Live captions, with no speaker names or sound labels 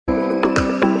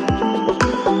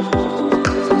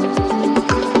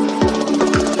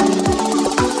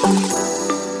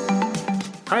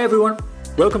Hi everyone,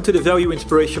 welcome to the Value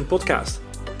Inspiration podcast.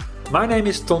 My name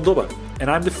is Ton Dobbe and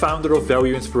I'm the founder of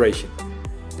Value Inspiration.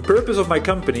 The purpose of my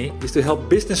company is to help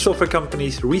business software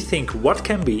companies rethink what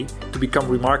can be to become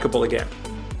remarkable again.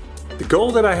 The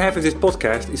goal that I have with this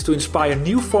podcast is to inspire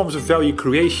new forms of value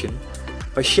creation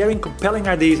by sharing compelling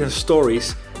ideas and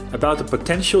stories about the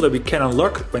potential that we can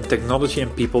unlock when technology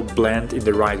and people blend in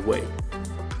the right way.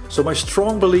 So my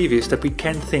strong belief is that we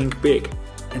can think big,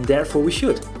 and therefore we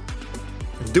should.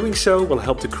 And doing so will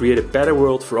help to create a better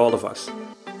world for all of us.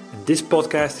 And this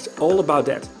podcast is all about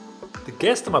that. The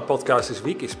guest on my podcast this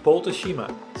week is Paul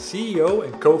Toshima, CEO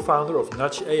and co-founder of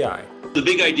Nudge AI. The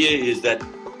big idea is that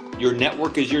your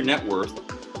network is your net worth.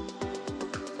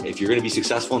 If you're going to be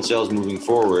successful in sales moving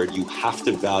forward, you have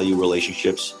to value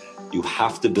relationships. You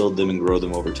have to build them and grow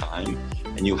them over time.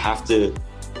 And you have to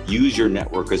use your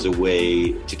network as a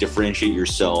way to differentiate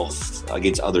yourself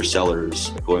against other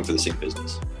sellers going for the same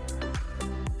business.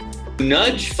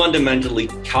 Nudge fundamentally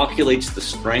calculates the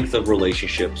strength of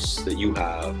relationships that you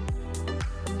have.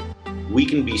 We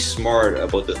can be smart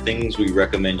about the things we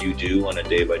recommend you do on a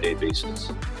day-by-day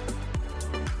basis.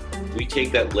 We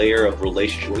take that layer of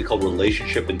relationship, what we call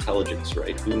relationship intelligence,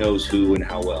 right? Who knows who and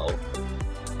how well.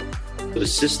 The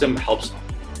system helps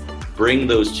bring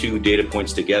those two data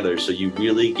points together so you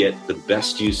really get the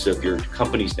best use of your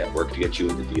company's network to get you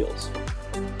into deals.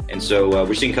 And so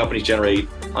we're seeing companies generate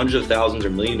hundreds of thousands or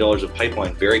 $1 million of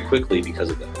pipeline very quickly because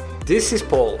of that. This is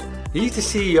Paul. He's the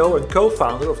CEO and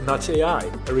co-founder of Nudge AI,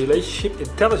 a relationship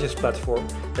intelligence platform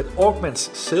that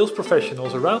augments sales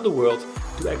professionals around the world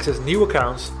to access new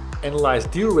accounts, analyze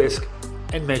deal risk,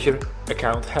 and measure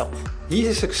account health. He's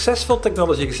a successful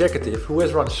technology executive who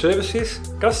has run services,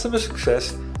 customer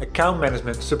success, account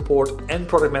management, support, and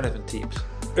product management teams.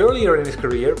 Earlier in his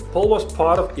career, Paul was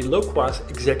part of Eloqua's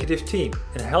executive team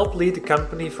and helped lead the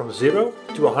company from 0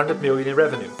 to 100 million in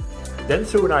revenue, then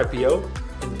through an IPO,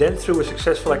 and then through a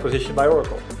successful acquisition by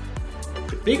Oracle.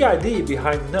 The big idea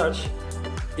behind Nudge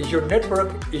is your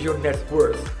network is your net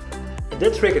worth. And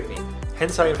that triggered me,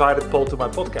 hence I invited Paul to my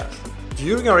podcast.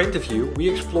 During our interview, we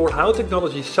explored how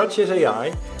technology such as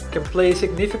AI can play a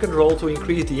significant role to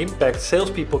increase the impact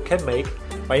salespeople can make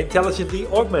by intelligently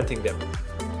augmenting them,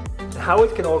 and how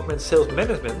it can augment sales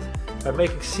management by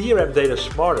making CRM data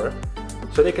smarter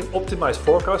so they can optimize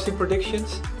forecasting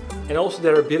predictions and also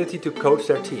their ability to coach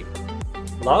their team.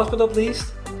 Last but not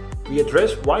least, we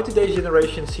address why today's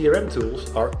generation CRM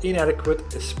tools are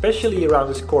inadequate, especially around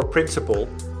this core principle,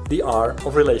 the R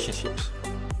of relationships.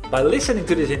 By listening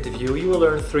to this interview, you will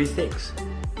learn three things.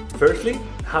 Firstly,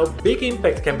 how big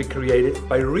impact can be created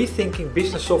by rethinking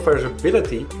business software's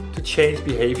ability to change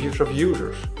behaviors of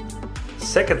users.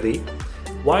 Secondly,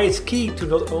 why it's key to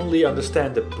not only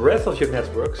understand the breadth of your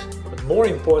networks, but more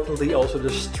importantly also the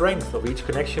strength of each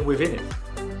connection within it.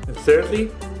 And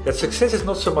thirdly, that success is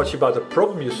not so much about the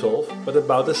problem you solve, but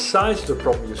about the size of the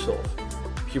problem you solve.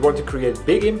 If you want to create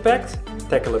big impact,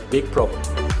 tackle a big problem.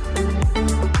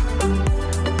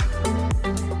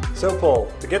 So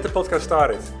Paul, to get the podcast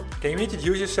started, can you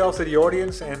introduce yourself to the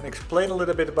audience and explain a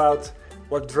little bit about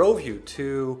what drove you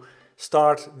to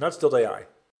start Nudge.ai?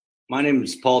 My name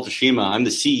is Paul Toshima. I'm the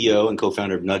CEO and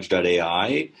co-founder of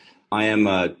Nudge.ai. I am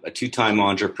a two-time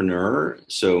entrepreneur.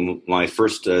 So my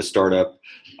first startup,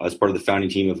 I was part of the founding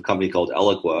team of a company called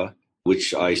Eloqua,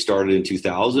 which I started in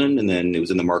 2000, and then it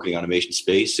was in the marketing automation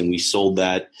space. And we sold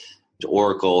that to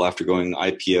Oracle after going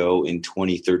IPO in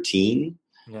 2013.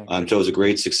 So it was a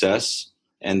great success.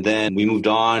 And then we moved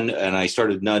on and I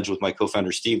started Nudge with my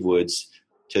co-founder, Steve Woods,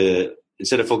 to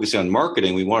instead of focusing on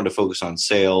marketing, we wanted to focus on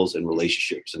sales and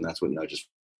relationships. And that's what Nudge is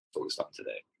focused on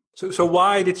today. So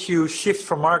why did you shift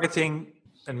from marketing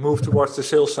and move towards the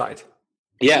sales side?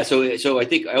 Yeah, so I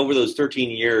think over those 13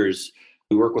 years,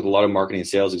 we worked with a lot of marketing and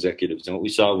sales executives. And what we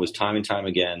saw was time and time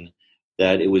again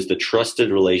that it was the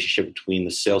trusted relationship between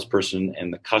the salesperson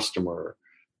and the customer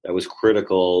that was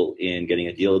critical in getting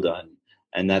a deal done,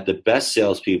 and that the best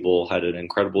salespeople did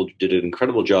an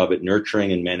incredible job at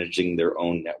nurturing and managing their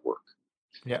own network.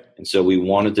 Yeah. And so we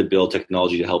wanted to build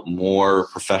technology to help more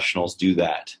professionals do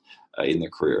that in their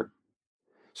career.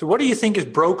 So what do you think is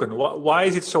broken? Why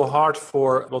is it so hard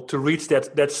to reach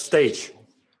that stage?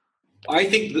 I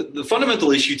think the fundamental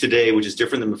issue today, which is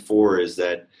different than before, is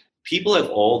that people have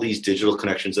all these digital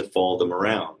connections that follow them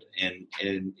around,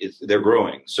 and they're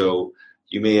growing. So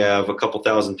you may have a couple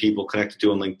thousand people connected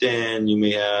to on LinkedIn. You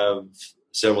may have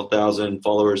several thousand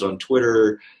followers on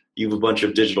Twitter. You have a bunch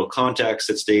of digital contacts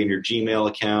that stay in your Gmail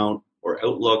account or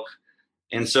Outlook.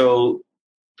 And so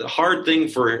the hard thing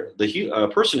for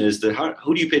the person is that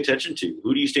who do you pay attention to?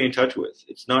 Who do you stay in touch with?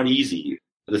 It's not easy.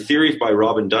 The theory by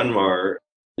Robin Dunbar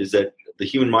is that the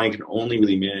human mind can only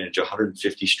really manage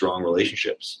 150 strong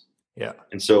relationships. Yeah.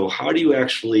 And so how do you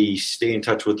actually stay in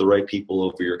touch with the right people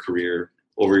over your career,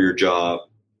 over your job,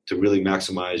 to really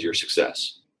maximize your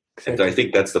success? Exactly. And I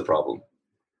think that's the problem.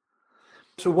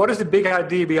 So what is the big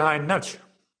idea behind Nudge?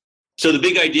 So the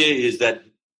big idea is that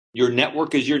your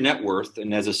network is your net worth.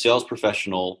 And as a sales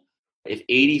professional, if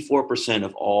 84%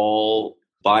 of all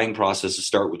buying processes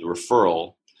start with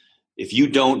referral, if you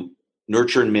don't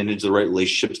nurture and manage the right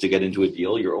relationships to get into a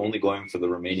deal, you're only going for the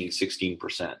remaining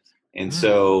 16%. And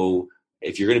so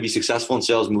if you're going to be successful in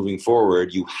sales moving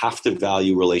forward, you have to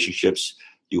value relationships.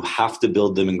 You have to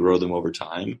build them and grow them over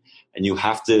time. And you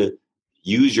have to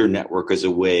use your network as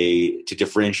a way to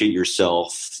differentiate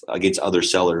yourself against other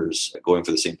sellers going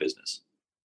for the same business.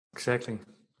 Exactly.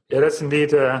 Yeah, that's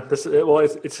indeed,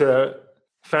 it's a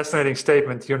fascinating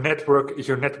statement. Your network is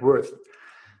your net worth.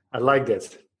 I like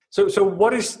that. So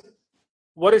what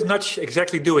is Nudge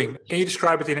exactly doing? Can you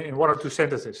describe it in one or two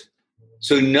sentences?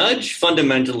 So Nudge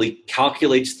fundamentally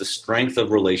calculates the strength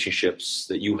of relationships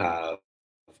that you have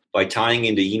by tying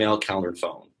into email, calendar, and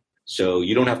phone. So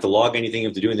you don't have to log anything, you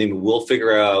have to do anything. We'll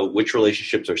figure out which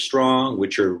relationships are strong,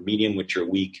 which are medium, which are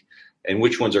weak, and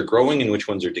which ones are growing and which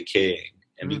ones are decaying.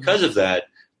 And because of that,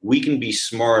 we can be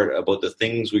smart about the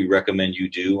things we recommend you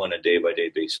do on a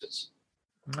day-by-day basis.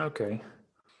 Okay.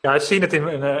 Yeah, I've seen it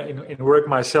in work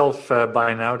myself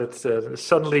by now, that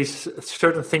suddenly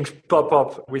certain things pop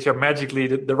up which are magically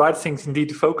the right things indeed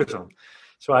to focus on.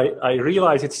 So I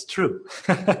realize it's true.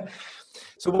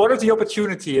 So what is the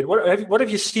opportunity, and what have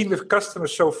you seen with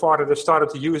customers so far that have started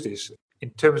to use this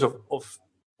in terms of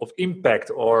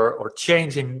impact or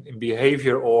change in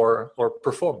behavior or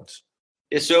performance?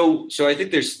 Yeah, so I think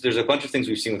there's a bunch of things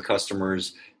we've seen with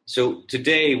customers. So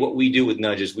today, what we do with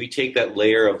Nudge is we take that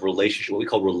layer of relationship, what we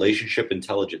call relationship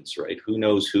intelligence, right? Who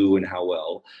knows who and how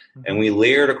well, and we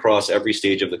layer it across every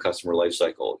stage of the customer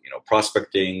lifecycle.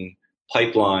 Prospecting,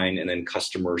 pipeline, and then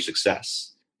customer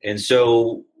success. And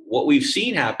so what we've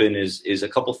seen happen is a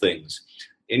couple things.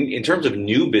 In terms of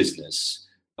new business,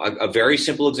 a very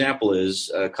simple example is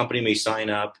a company may sign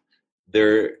up,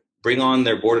 bring on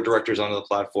their board of directors onto the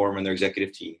platform and their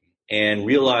executive team, and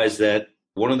realize that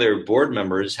one of their board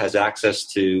members has access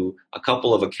to a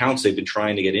couple of accounts they've been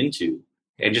trying to get into,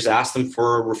 and just ask them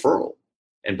for a referral.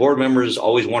 And board members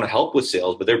always want to help with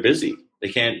sales, but they're busy. They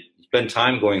can't spend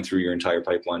time going through your entire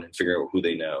pipeline and figure out who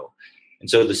they know. And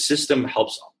so the system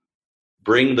helps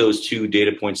bring those two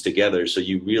data points together so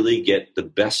you really get the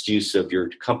best use of your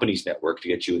company's network to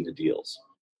get you into deals.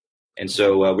 And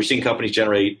so we're seeing companies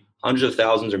generate hundreds of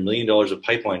thousands or $1 million of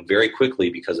pipeline very quickly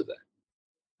because of that.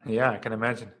 Yeah, I can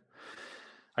imagine.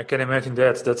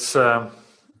 That.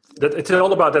 That it's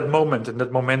all about that moment and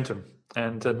that momentum,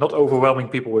 and not overwhelming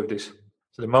people with this.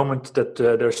 So the moment that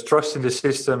there's trust in the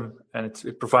system and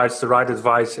it provides the right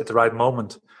advice at the right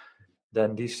moment,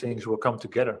 then these things will come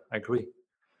together. I agree.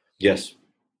 Yes.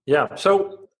 Yeah.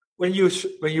 So when you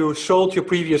sold your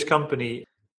previous company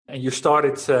and you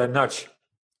started Nudge,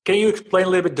 can you explain a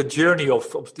little bit the journey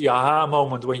of the aha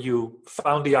moment when you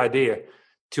found the idea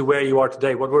to where you are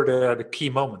today? What were the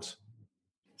key moments?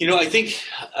 I think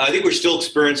we're still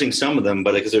experiencing some of them,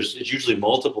 but because it's usually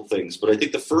multiple things. But I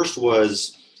think the first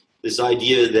was this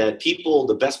idea that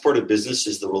the best part of business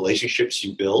is the relationships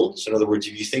you build. So in other words,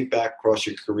 if you think back across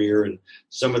your career, and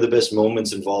some of the best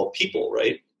moments involve people,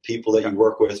 right? People that you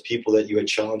work with, people that you had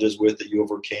challenges with that you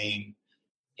overcame.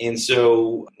 And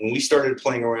so when we started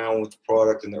playing around with the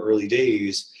product in the early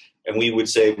days, and we would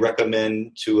say,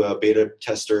 recommend to a beta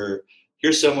tester,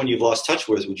 here's someone you've lost touch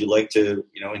with. Would you like to,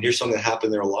 and here's something that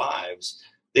happened in their lives.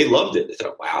 They loved it. They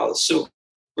thought, wow, that's so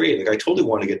great. Like, I totally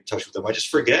want to get in touch with them. I just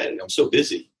forget. I'm so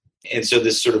busy. And so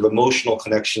this sort of emotional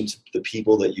connection to the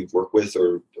people that you've worked with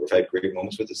or had great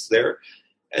moments with is there.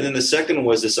 And then the second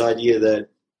was this idea that,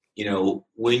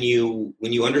 when you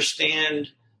understand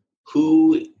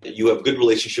who you have good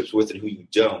relationships with and who you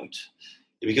don't,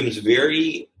 it becomes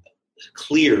very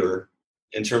clear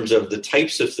in terms of the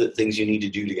types of things you need to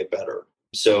do to get better.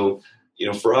 So,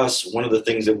 for us, one of the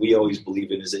things that we always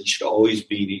believe in is that you should always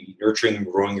be nurturing and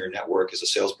growing your network as a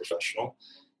sales professional.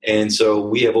 And so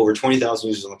we have over 20,000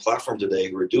 users on the platform today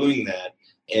who are doing that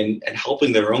and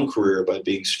helping their own career by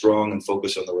being strong and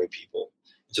focused on the right people.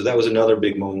 So that was another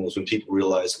big moment, was when people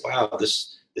realized, wow,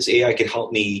 this AI can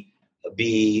help me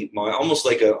be almost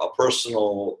like a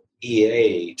personal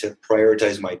EA to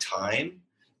prioritize my time,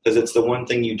 because it's the one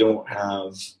thing you don't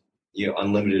have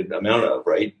unlimited amount of,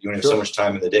 right? You only have so much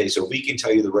time in the day. So if we can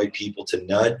tell you the right people to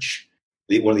nudge,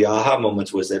 one of the aha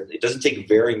moments was that it doesn't take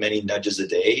very many nudges a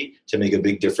day to make a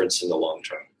big difference in the long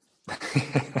term.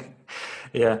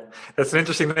 Yeah, that's an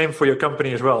interesting name for your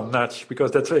company as well, Nudge,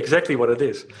 because that's exactly what it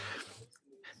is.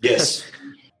 Yes.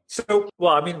 So,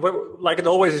 well, I mean, like it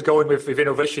always is going with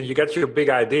innovation, you get your big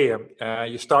idea,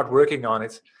 you start working on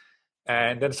it,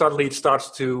 and then suddenly it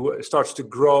starts to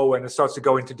grow and it starts to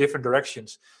go into different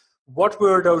directions. What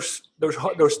were those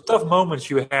tough moments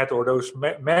you had, or those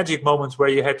magic moments where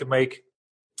you had to make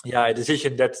a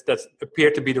decision that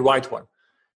appeared to be the right one?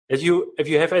 Have you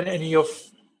have any of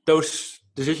those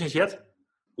decisions yet?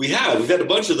 We've had a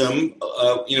bunch of them.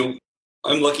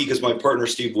 I'm lucky because my partner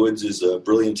Steve Woods is a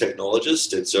brilliant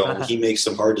technologist, and so he makes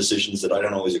some hard decisions that I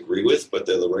don't always agree with, but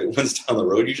they're the right ones down the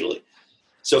road usually.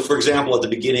 So, for example, at the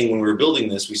beginning when we were building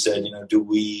this, we said, do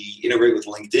we integrate with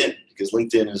LinkedIn? Because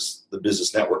LinkedIn is the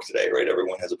business network today, right?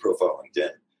 Everyone has a profile on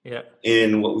LinkedIn. Yeah.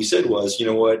 And what we said was, you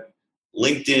know what?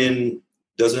 LinkedIn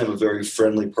doesn't have a very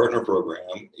friendly partner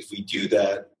program. If we do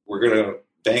that, we're going to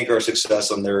bank our success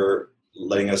on their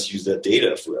letting us use that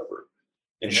data forever.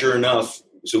 And sure enough,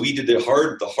 so we did the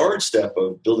hard step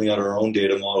of building out our own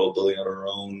data model, building out our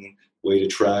own way to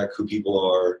track who people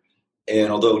are.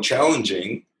 And although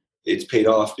challenging, it's paid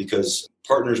off because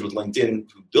partners with LinkedIn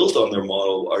who built on their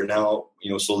model are now,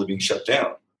 slowly being shut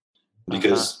down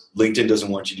because LinkedIn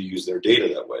doesn't want you to use their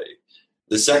data that way.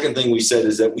 The second thing we said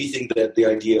is that we think that the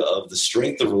idea of the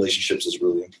strength of relationships is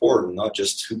really important, not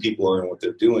just who people are and what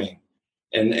they're doing.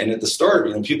 And at the start,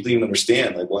 people didn't even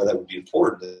understand like why that would be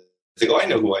important. They go, I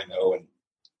know who I know,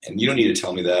 and you don't need to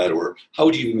tell me that, or how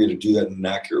would you even be able to do that in an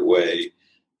accurate way?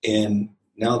 And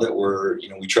now that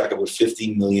we track about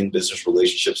 50 million business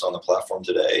relationships on the platform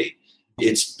today,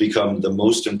 it's become the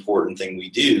most important thing we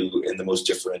do and the most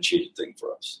differentiated thing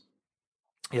for us.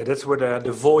 Yeah, that's where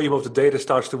the volume of the data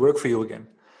starts to work for you again.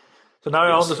 So now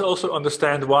I also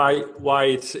understand why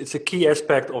it's a key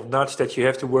aspect of Nudge that you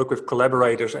have to work with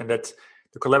collaborators, and that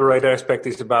the collaborator aspect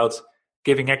is about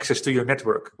giving access to your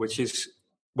network, which is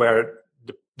where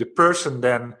the person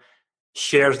then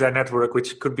shares their network,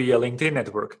 which could be a LinkedIn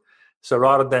network. So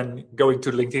rather than going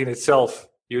to LinkedIn itself,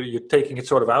 you're taking it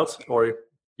sort of out, or you're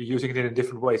using it in a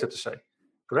different way, so to say.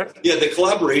 Correct? Yeah, the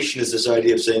collaboration is this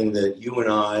idea of saying that you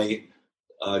and I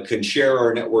can share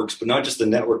our networks, but not just the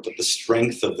network, but the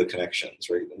strength of the connections,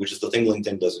 right? Which is the thing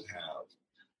LinkedIn doesn't have.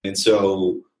 And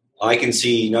so I can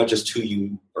see not just who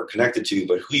you are connected to,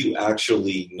 but who you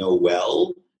actually know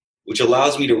well, which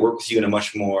allows me to work with you in a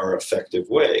much more effective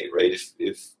way, right?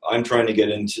 If I'm trying to get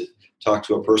into talk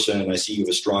to a person and I see you have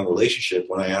a strong relationship,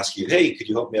 when I ask you, hey, could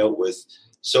you help me out with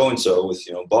so-and-so, with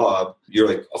Bob, you're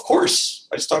like, of course.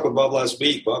 I just talked with Bob last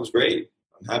week. Bob's great.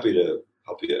 I'm happy to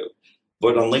help you out.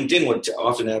 But on LinkedIn, what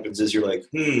often happens is you're like,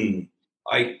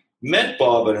 I met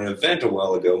Bob at an event a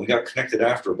while ago. We got connected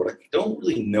after, but I don't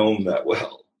really know him that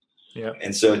well. Yeah.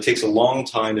 And so it takes a long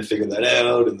time to figure that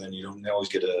out, and then you don't always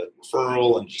get a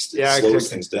referral, and just slows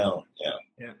things down.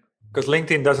 Yeah. Because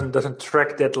LinkedIn doesn't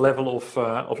track that level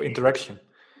of interaction.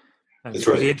 And That's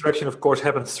because right. the interaction, of course,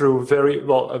 happens through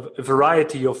a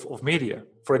variety of media.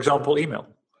 For example, email.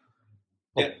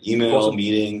 Yeah, email,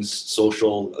 meetings,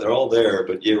 social, they're all there.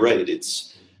 But you're right.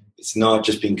 It's not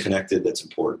just being connected that's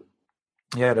important.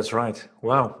 Yeah, that's right.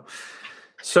 Wow.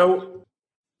 So,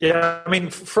 yeah, I mean,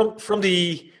 from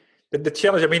the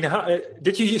challenge, I mean,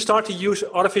 did you start to use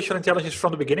artificial intelligence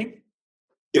from the beginning?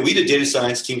 Yeah, we had a data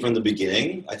science team from the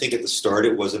beginning. I think at the start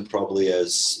it wasn't probably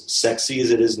as sexy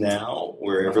as it is now,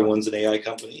 where everyone's an AI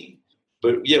company.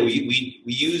 But yeah, we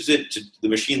use it to the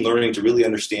machine learning to really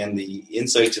understand the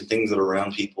insights and things that are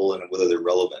around people and whether they're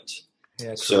relevant.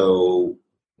 Yeah, so,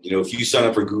 if you sign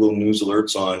up for Google News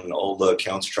alerts on all the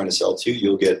accounts you're trying to sell to,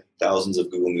 you'll get thousands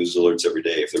of Google News alerts every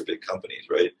day if they're big companies,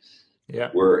 right? Yeah.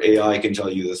 Where AI can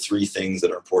tell you the 3 things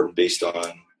that are important based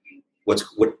on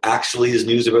what actually is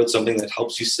news about something that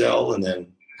helps you sell, and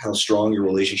then how strong your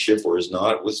relationship or is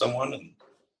not with someone, and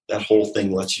that whole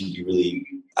thing lets you be really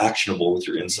actionable with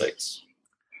your insights.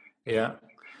 Yeah,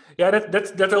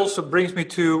 that also brings me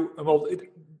to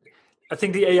I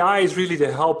think the AI is really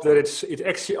the help that it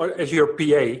actually as your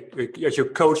PA, as your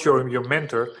coach or your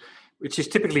mentor, which is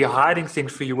typically hiding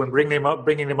things for you and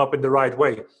bringing them up in the right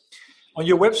way. On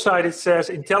your website, it says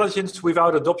intelligence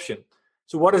without adoption.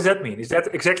 So what does that mean? Is that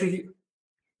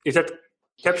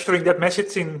capturing that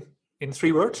message in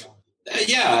 3 words?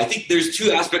 Yeah, I think there's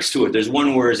 2 aspects to it. There's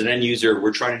one where as an end user,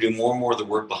 we're trying to do more and more of the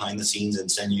work behind the scenes and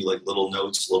send you like little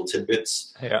notes, little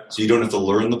tidbits. Yeah. So you don't have to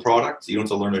learn the product. You don't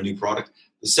have to learn a new product.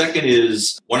 The second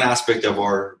is one aspect of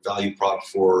our value prop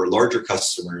for larger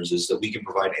customers is that we can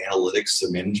provide analytics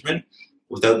and management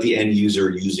without the end user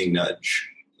using Nudge.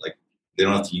 They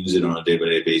don't have to use it on a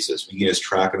day-by-day basis. We can just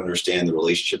track and understand the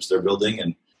relationships they're building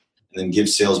and and then give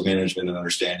sales management an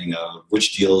understanding of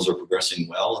which deals are progressing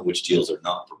well and which deals are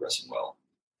not progressing well.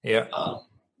 Yeah.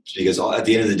 Because at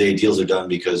the end of the day, deals are done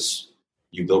because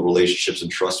you build relationships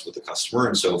and trust with the customer.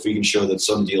 And so if we can show that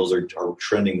some deals are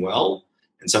trending well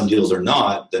and some deals are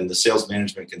not, then the sales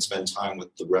management can spend time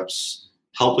with the reps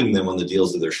helping them on the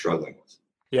deals that they're struggling with.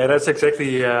 Yeah, that's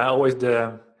exactly always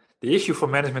the issue for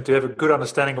management, to have a good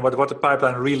understanding of what the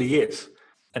pipeline really is.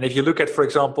 And if you look at, for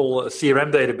example, a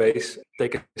CRM database,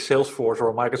 take a Salesforce or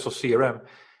a Microsoft CRM,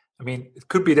 I mean, it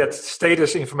could be that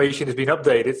status information has been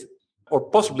updated, or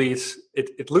possibly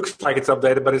it looks like it's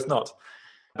updated, but it's not.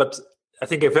 But I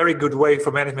think a very good way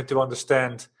for management to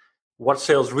understand what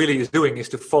sales really is doing is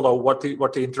to follow what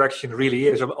the interaction really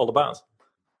is all about.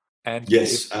 And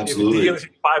yes, absolutely. If the deal is in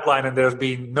pipeline and there's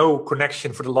been no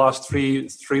connection for the last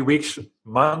three weeks,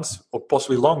 months, or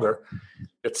possibly longer,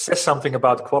 it says something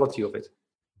about the quality of it.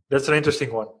 That's an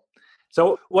interesting one.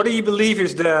 So what do you believe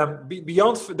is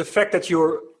beyond the fact that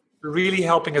you're really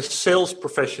helping a sales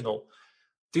professional,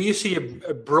 do you see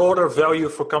a broader value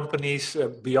for companies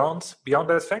beyond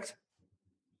that fact?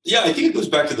 Yeah, I think it goes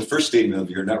back to the first statement of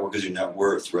your network is your net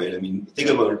worth, right? I mean, think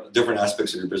about different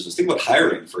aspects of your business. Think about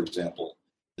hiring, for example.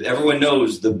 Everyone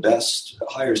knows the best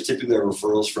hires typically are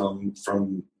referrals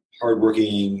from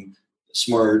hardworking,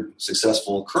 smart,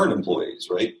 successful current employees,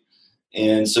 right?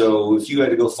 And so if you had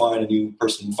to go find a new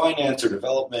person in finance or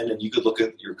development, and you could look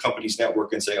at your company's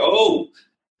network and say, oh,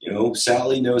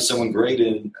 Sally knows someone great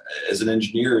as an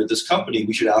engineer at this company,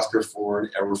 we should ask her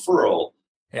for a referral.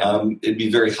 Yeah. It'd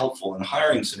be very helpful in a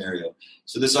hiring scenario.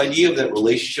 So this idea of that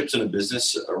relationships in a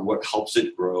business are what helps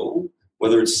it grow,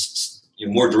 whether it's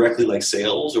more directly like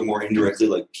sales or more indirectly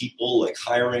like people, like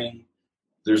hiring.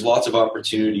 There's lots of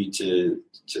opportunity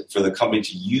for the company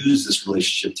to use this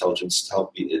relationship intelligence to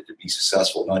help it be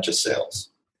successful, not just sales.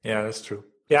 Yeah, that's true.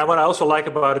 Yeah, what I also like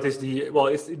about it is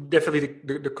it's definitely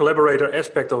the collaborator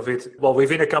aspect of it,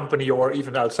 within a company or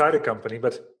even outside a company,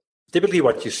 but typically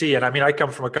what you see, and I mean, I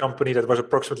come from a company that was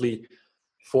approximately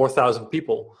 4,000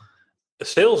 people. The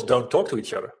sales don't talk to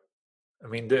each other. I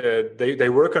mean, they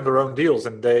work on their own deals,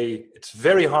 and it's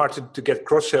very hard to get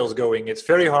cross sales going. It's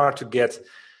very hard to get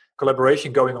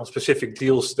collaboration going on specific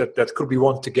deals that could be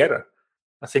won together.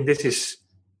 I think this is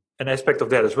an aspect of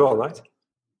that as well, right?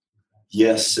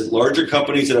 Yes, at larger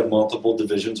companies that have multiple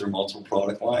divisions or multiple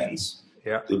product lines,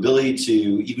 yeah, the ability to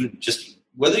even just,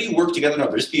 whether you work together or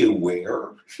not, just be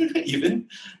aware, even,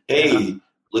 hey,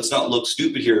 let's not look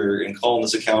stupid here and call on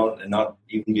this account and not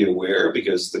even be aware,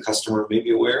 because the customer may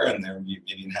be aware and they're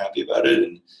maybe unhappy about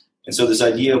it. And so this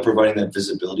idea of providing that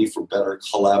visibility for better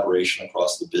collaboration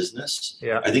across the business,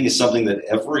 I think is something that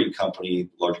every company,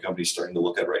 larger company, is starting to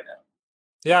look at right now.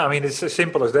 Yeah, I mean, it's as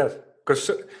simple as that.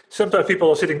 Because sometimes people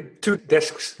are sitting 2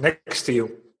 desks next to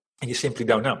you and you simply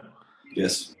don't know.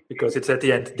 Yes. Because it's at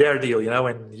the end their deal,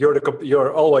 and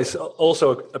you're always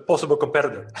also a possible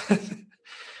competitor.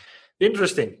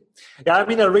 Interesting. Yeah, I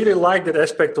mean, I really like that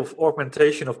aspect of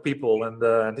augmentation of people,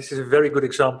 and this is a very good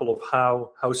example of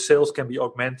how sales can be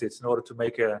augmented in order to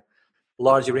make a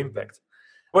larger impact.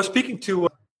 I was speaking to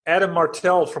Adam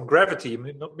Martell from Gravity.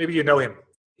 Maybe you know him.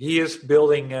 He is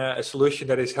building a solution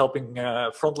that is helping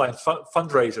frontline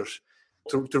fundraisers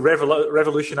to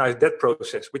revolutionize that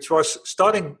process, which was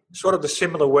starting sort of the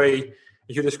similar way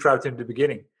as you described in the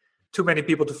beginning. Too many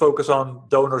people to focus on,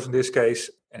 donors in this case,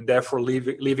 and therefore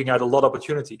leaving out a lot of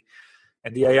opportunity.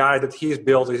 And the AI that he's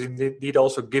built is indeed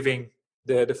also giving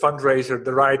the fundraiser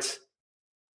the right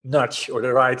nudge or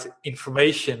the right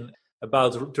information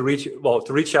about to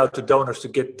reach out to donors to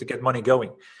get money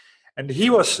going. And he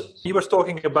was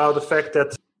talking about the fact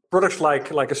that products like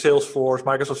a Salesforce,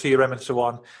 Microsoft CRM, and so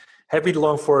on have been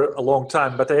along for a long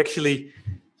time, but they actually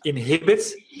inhibit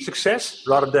success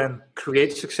rather than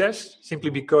create success, simply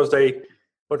because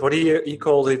what he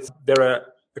called it, they're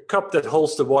a cup that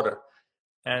holds the water.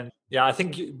 And yeah, I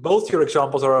think both your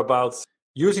examples are about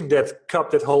using that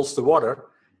cup that holds the water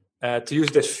to use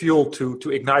it as fuel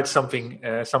to ignite something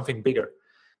bigger.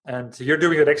 And you're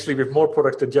doing it actually with more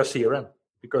products than just CRM.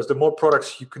 Because the more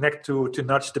products you connect to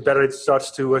nudge, the better it starts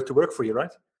to work for you,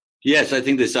 right? Yes, I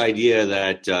think this idea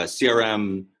that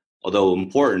CRM, although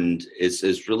important,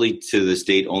 is really to this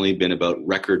date only been about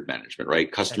record management,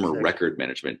 right? Customer record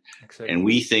management. Exactly. And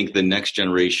we think the next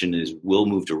generation will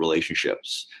move to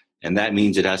relationships. And that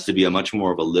means it has to be a much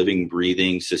more of a living,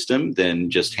 breathing system than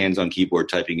just hands-on keyboard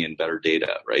typing in better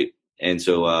data, right? And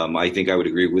so I think I would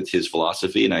agree with his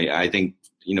philosophy. And I think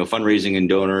fundraising and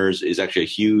donors is actually a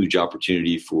huge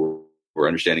opportunity for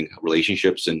understanding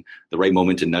relationships and the right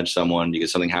moment to nudge someone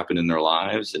because something happened in their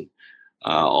lives, and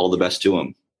all the best to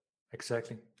them.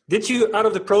 Exactly. Did you, out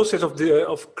of the process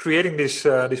of creating this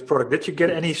product, did you get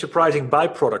any surprising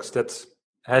byproducts that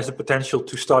has the potential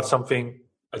to start something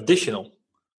additional?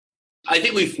 I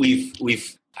think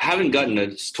we've haven't gotten a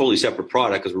totally separate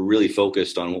product because we're really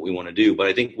focused on what we want to do. But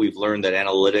I think we've learned that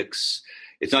analytics,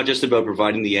 it's not just about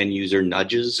providing the end user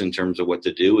nudges in terms of what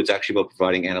to do. It's actually about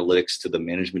providing analytics to the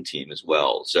management team as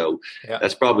well. So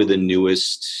that's probably the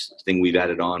newest thing we've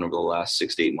added on over the last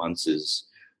 6 to 8 months, is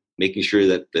making sure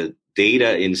that the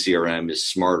data in CRM is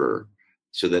smarter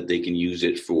so that they can use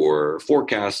it for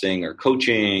forecasting or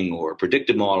coaching or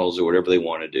predictive models or whatever they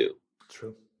want to do.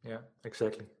 True. Yeah,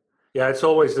 exactly. Yeah, it's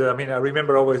always, I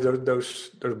remember always those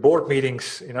board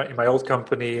meetings in my old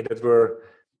company that were,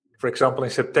 for example, in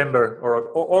September or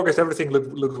August, everything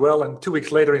looked well. And 2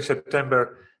 weeks later in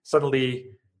September,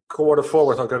 suddenly Q4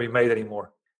 was not going to be made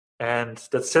anymore. And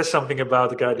that says something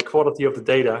about the quality of the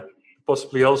data,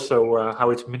 possibly also how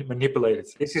it's manipulated.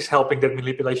 This is helping that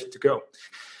manipulation to go.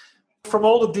 From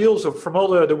all the deals, or from all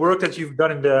the work that you've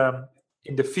done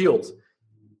in the field,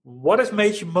 what has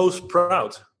made you most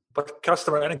proud? What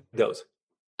customer anecdote?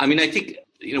 I mean, I think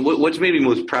what's made me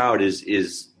most proud is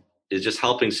just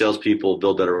helping salespeople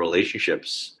build better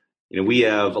relationships. We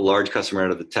have a large customer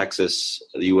out of the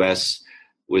U.S.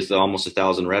 with almost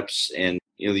 1,000 reps, and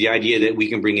the idea that we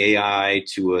can bring AI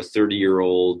to a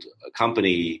 30-year-old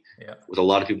company with a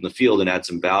lot of people in the field and add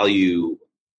some value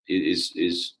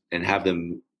is and have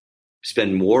them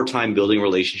spend more time building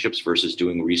relationships versus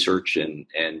doing research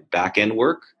and back end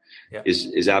work.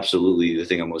 Is absolutely the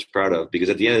thing I'm most proud of, because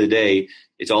at the end of the day,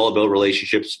 it's all about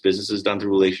relationships. Business is done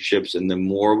through relationships, and the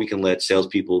more we can let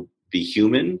salespeople be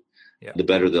human, the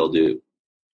better they'll do.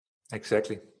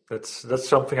 Exactly. That's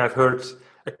something I've heard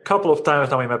a couple of times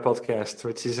now in my podcast,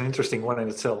 which is an interesting one in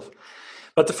itself.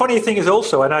 But the funny thing is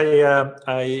also, and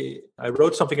I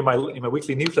wrote something in my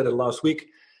weekly newsletter last week,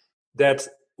 that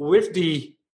with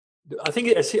I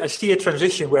think I see a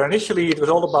transition where initially it was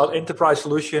all about enterprise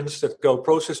solutions that go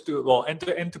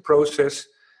end-to-end process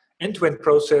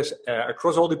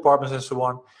across all departments and so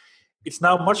on. It's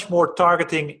now much more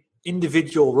targeting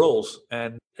individual roles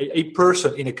and a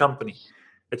person in a company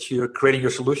that you're creating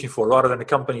your solution for, rather than the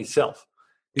company itself.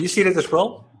 Do you see that as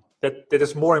well? That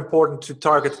it's more important to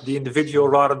target the individual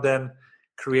rather than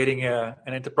creating an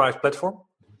enterprise platform?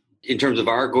 In terms of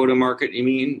our go-to-market, you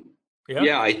mean?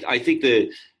 Yeah, I think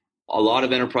that a lot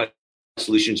of enterprise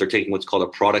solutions are taking what's called a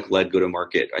product-led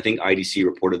go-to-market. I think IDC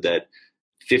reported that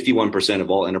 51% of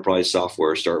all enterprise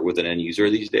software start with an end user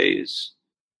these days.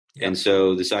 Yeah. And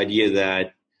so this idea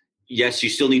that, yes, you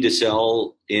still need to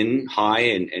sell in high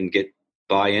and get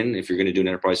buy-in if you're going to do an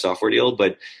enterprise software deal,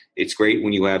 but it's great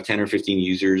when you have 10 or 15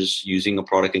 users using a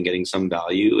product and getting some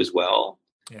value as well.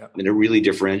 Yeah. And it really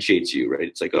differentiates you, right?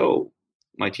 It's like, oh,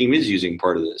 my team is using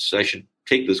part of this. I should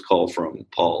take this call from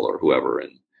Paul or whoever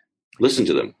and listen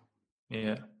to them.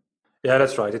 Yeah,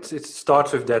 that's right. It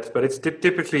starts with that, but it's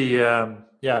typically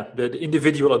the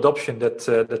individual adoption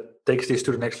that takes this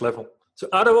to the next level. So,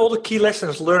 out of all the key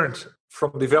lessons learned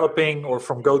from developing or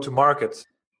from go-to-market,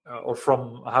 or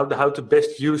from how to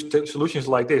best use solutions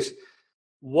like this,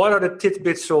 what are the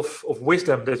tidbits of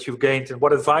wisdom that you've gained, and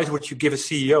what advice would you give a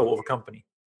CEO of a company?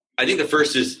 I think the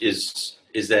first is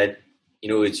that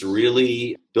it's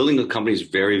really building a company is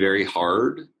very, very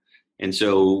hard, and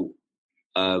so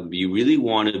you really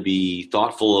want to be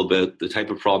thoughtful about the type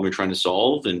of problem you're trying to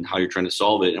solve and how you're trying to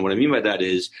solve it. And what I mean by that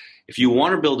is, if you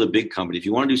want to build a big company, if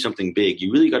you want to do something big, you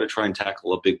really got to try and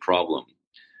tackle a big problem.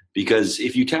 Because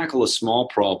if you tackle a small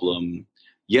problem,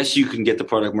 yes, you can get the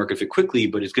product market fit quickly,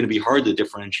 but it's going to be hard to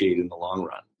differentiate in the long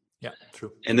run. Yeah,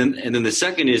 true. And then the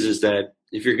second is that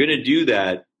if you're going to do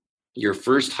that, your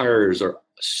first hires are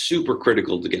super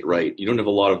critical to get right. You don't have a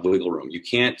lot of wiggle room. You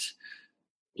can't,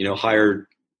 hire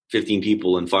 15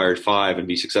 people and fire 5 and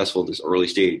be successful at this early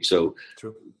stage. So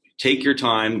true. Take your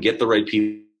time, get the right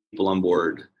people on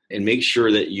board, and make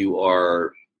sure that you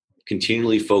are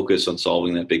continually focused on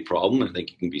solving that big problem. I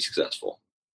think you can be successful.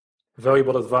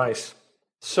 Valuable advice.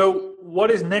 So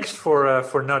what is next for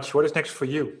Nudge? What is next for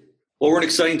you? Well, we're an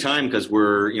exciting time because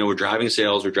we're driving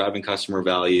sales, we're driving customer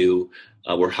value,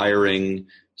 we're hiring.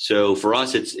 So for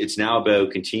us, it's now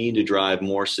about continuing to drive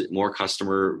more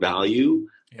customer value,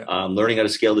 learning how to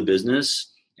scale the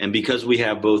business. And because we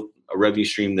have both a revenue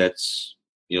stream that's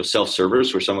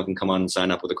self-service, where someone can come on and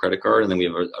sign up with a credit card, and then we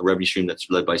have a revenue stream that's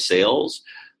led by sales,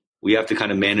 we have to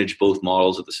kind of manage both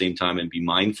models at the same time and be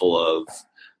mindful of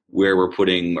where we're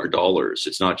putting our dollars.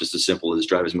 It's not just as simple as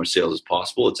drive as much sales as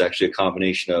possible. It's actually a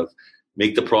combination of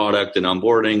make the product and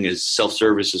onboarding as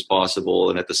self-service as possible,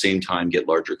 and at the same time get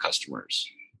larger customers.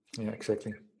 Yeah,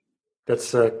 exactly.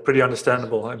 That's pretty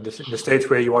understandable in the stage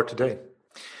where you are today.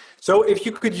 So if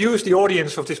you could use the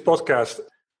audience of this podcast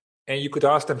and you could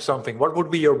ask them something, what would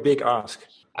be your big ask?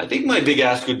 I think my big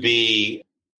ask would be,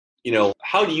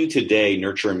 how do you today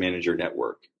nurture and manage your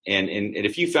network? And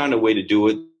if you found a way to do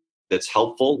it that's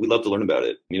helpful, we'd love to learn about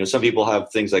it. Some people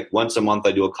have things like once a month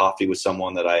I do a coffee with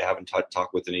someone that I haven't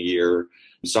talked with in a year.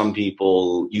 Some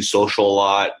people use social a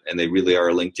lot and they really are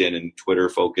LinkedIn and Twitter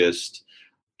focused.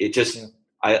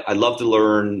 I love to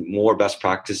learn more best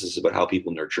practices about how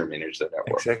people nurture and manage their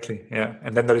network. Exactly, yeah.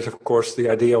 And then there is, of course,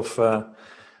 the idea of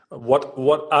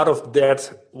what out of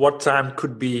that, what time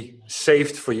could be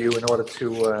saved for you in order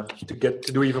to get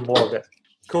to do even more of that.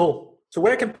 Cool. So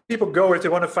where can people go if they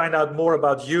want to find out more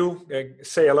about you,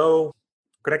 say hello,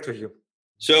 connect with you?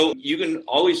 So you can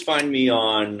always find me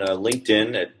on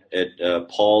LinkedIn at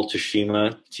Paul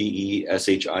Teshima,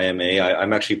 Teshima.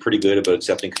 I'm actually pretty good about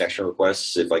accepting connection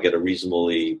requests if I get a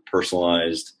reasonably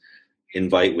personalized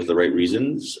invite with the right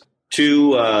reasons.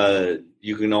 2,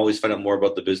 you can always find out more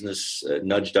about the business at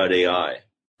nudge.ai.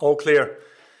 All clear.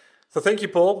 So thank you,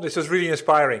 Paul. This was really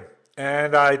inspiring.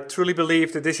 And I truly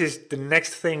believe that this is the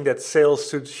next thing that sales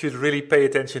should really pay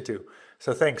attention to.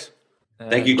 So thanks.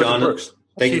 Thank you, John.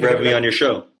 Thank you for having me on your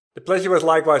show. The pleasure was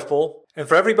likewise, Paul. And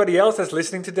for everybody else that's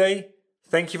listening today,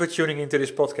 thank you for tuning into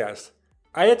this podcast.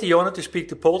 I had the honor to speak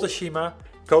to Paul Teshima,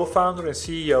 co-founder and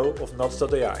CEO of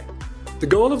Nudge.ai. The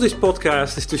goal of this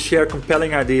podcast is to share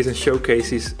compelling ideas and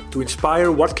showcases to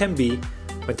inspire what can be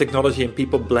when technology and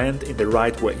people blend in the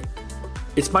right way.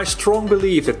 It's my strong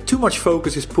belief that too much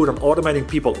focus is put on automating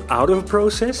people out of a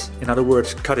process, in other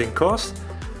words, cutting costs,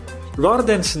 rather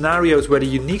than scenarios where the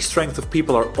unique strength of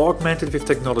people are augmented with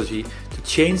technology to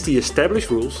change the established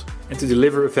rules and to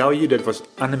deliver a value that was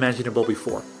unimaginable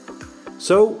before.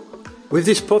 So, with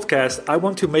this podcast, I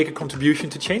want to make a contribution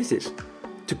to change this,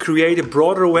 to create a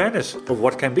broader awareness of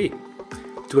what can be,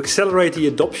 to accelerate the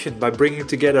adoption by bringing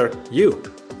together you,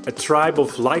 a tribe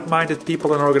of like-minded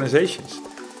people and organizations,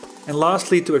 and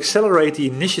lastly, to accelerate the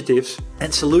initiatives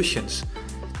and solutions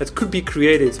that could be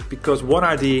created because one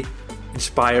idea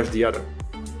inspires the other.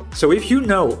 So if you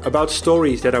know about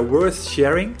stories that are worth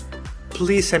sharing,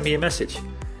 please send me a message.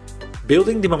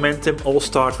 Building the momentum all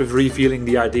starts with revealing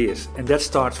the ideas, and that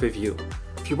starts with you.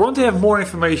 If you want to have more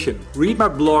information, read my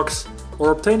blogs,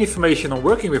 or obtain information on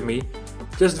working with me,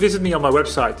 just visit me on my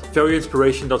website,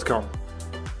 valueinspiration.com.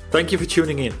 Thank you for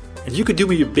tuning in, and you could do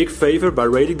me a big favor by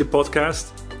rating the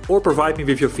podcast or provide me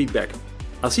with your feedback.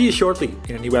 I'll see you shortly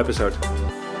in a new episode.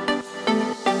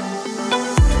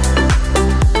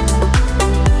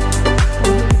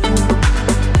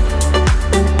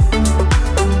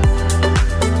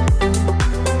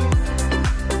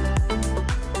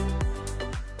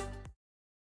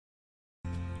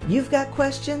 You've got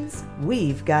questions,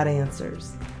 we've got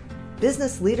answers.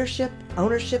 Business leadership,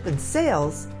 ownership, and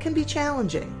sales can be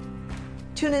challenging.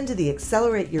 Tune into the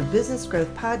Accelerate Your Business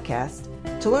Growth podcast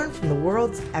to learn from the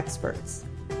world's experts.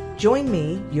 Join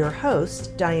me, your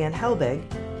host, Diane Helbig,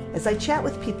 as I chat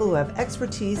with people who have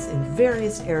expertise in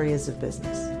various areas of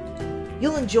business.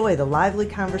 You'll enjoy the lively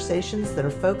conversations that are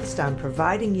focused on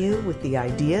providing you with the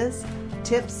ideas,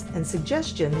 tips, and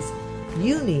suggestions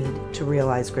you need to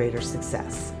realize greater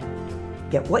success.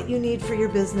 Get what you need for your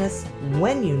business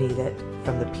when you need it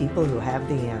from the people who have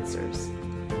the answers.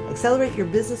 Accelerate Your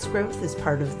Business Growth is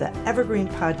part of the Evergreen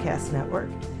Podcast Network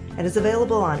and is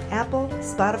available on Apple,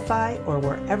 Spotify, or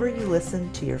wherever you listen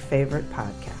to your favorite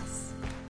podcast.